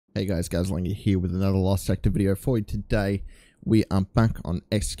Hey guys, Gazzalinga here with another Lost Sector video for you today. We are back on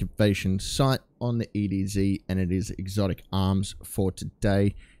Excavation site on the EDZ, and it is exotic arms for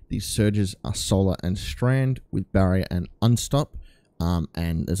today. These surges are Solar and Strand with Barrier and Unstop,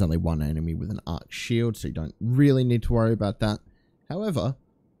 and there's only one enemy with an arc shield, so you don't really need to worry about that. However,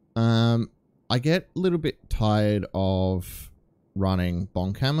 I get a little bit tired of running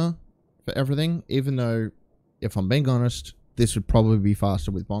Bonk Hammer for everything, even though, if I'm being honest, this would probably be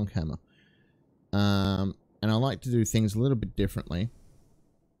faster with Bonk Hammer. And I like to do things a little bit differently.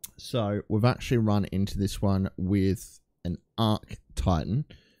 So we've actually run into this one with an Arc Titan.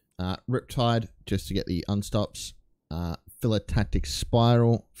 Riptide, just to get the unstops. Filler Tactic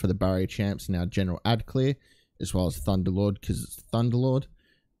Spiral for the Barrier Champs, now General Ad Clear, as well as Thunderlord, because it's Thunderlord.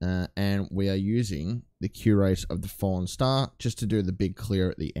 And we are using the Q-Race of the Fallen Star, just to do the big clear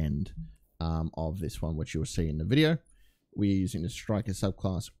at the end of this one, which you'll see in the video. We're using the Striker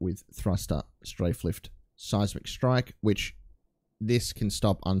subclass with Thruster, Strafe Lift, Seismic Strike, which this can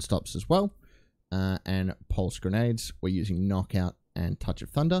stop unstops as well, and Pulse Grenades. We're using Knockout and Touch of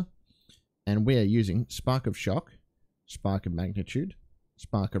Thunder, and we are using Spark of Shock, Spark of Magnitude,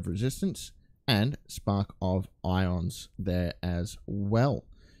 Spark of Resistance, and Spark of Ions there as well.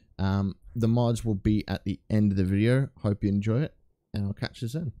 The mods will be at the end of the video. Hope you enjoy it, and I'll catch you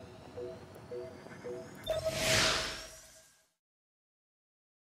soon.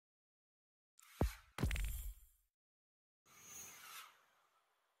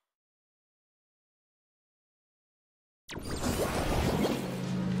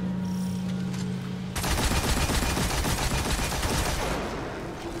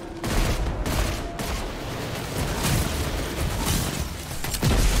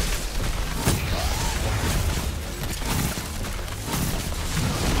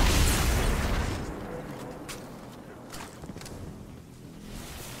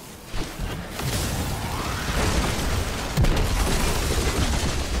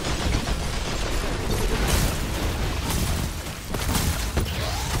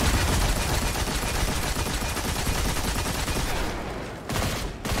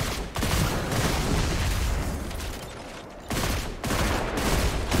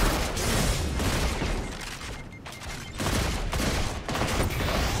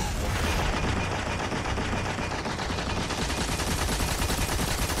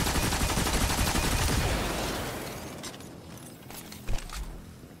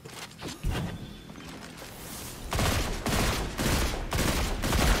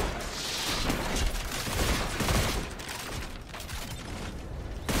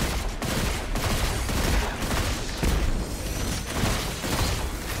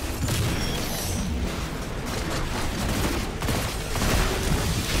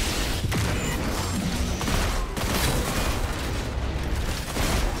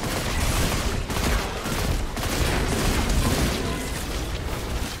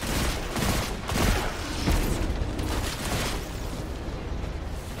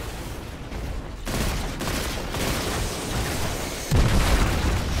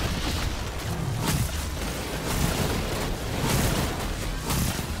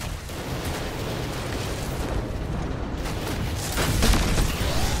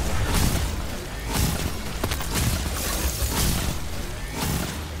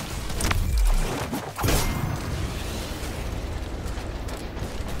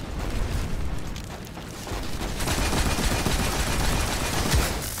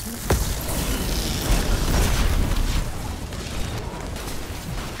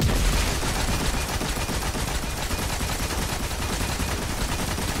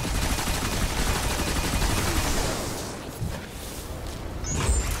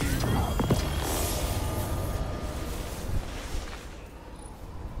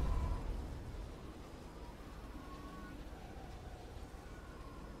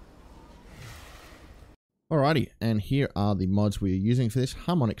 Alrighty, and here are the mods we are using for this: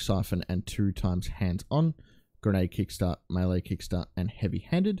 Harmonic Siphon and 2x Hands-On, Grenade Kickstart, Melee Kickstart, and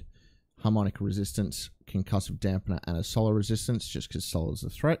Heavy-Handed. Harmonic Resistance, Concussive Dampener, and a Solar Resistance, just because Solar is a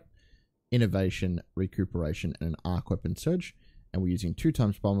threat. Innovation, Recuperation, and an Arc Weapon Surge. And we're using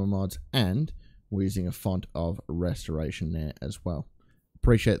 2x Bomber mods, and we're using a font of Restoration there as well.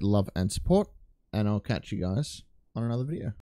 Appreciate the love and support, and I'll catch you guys on another video.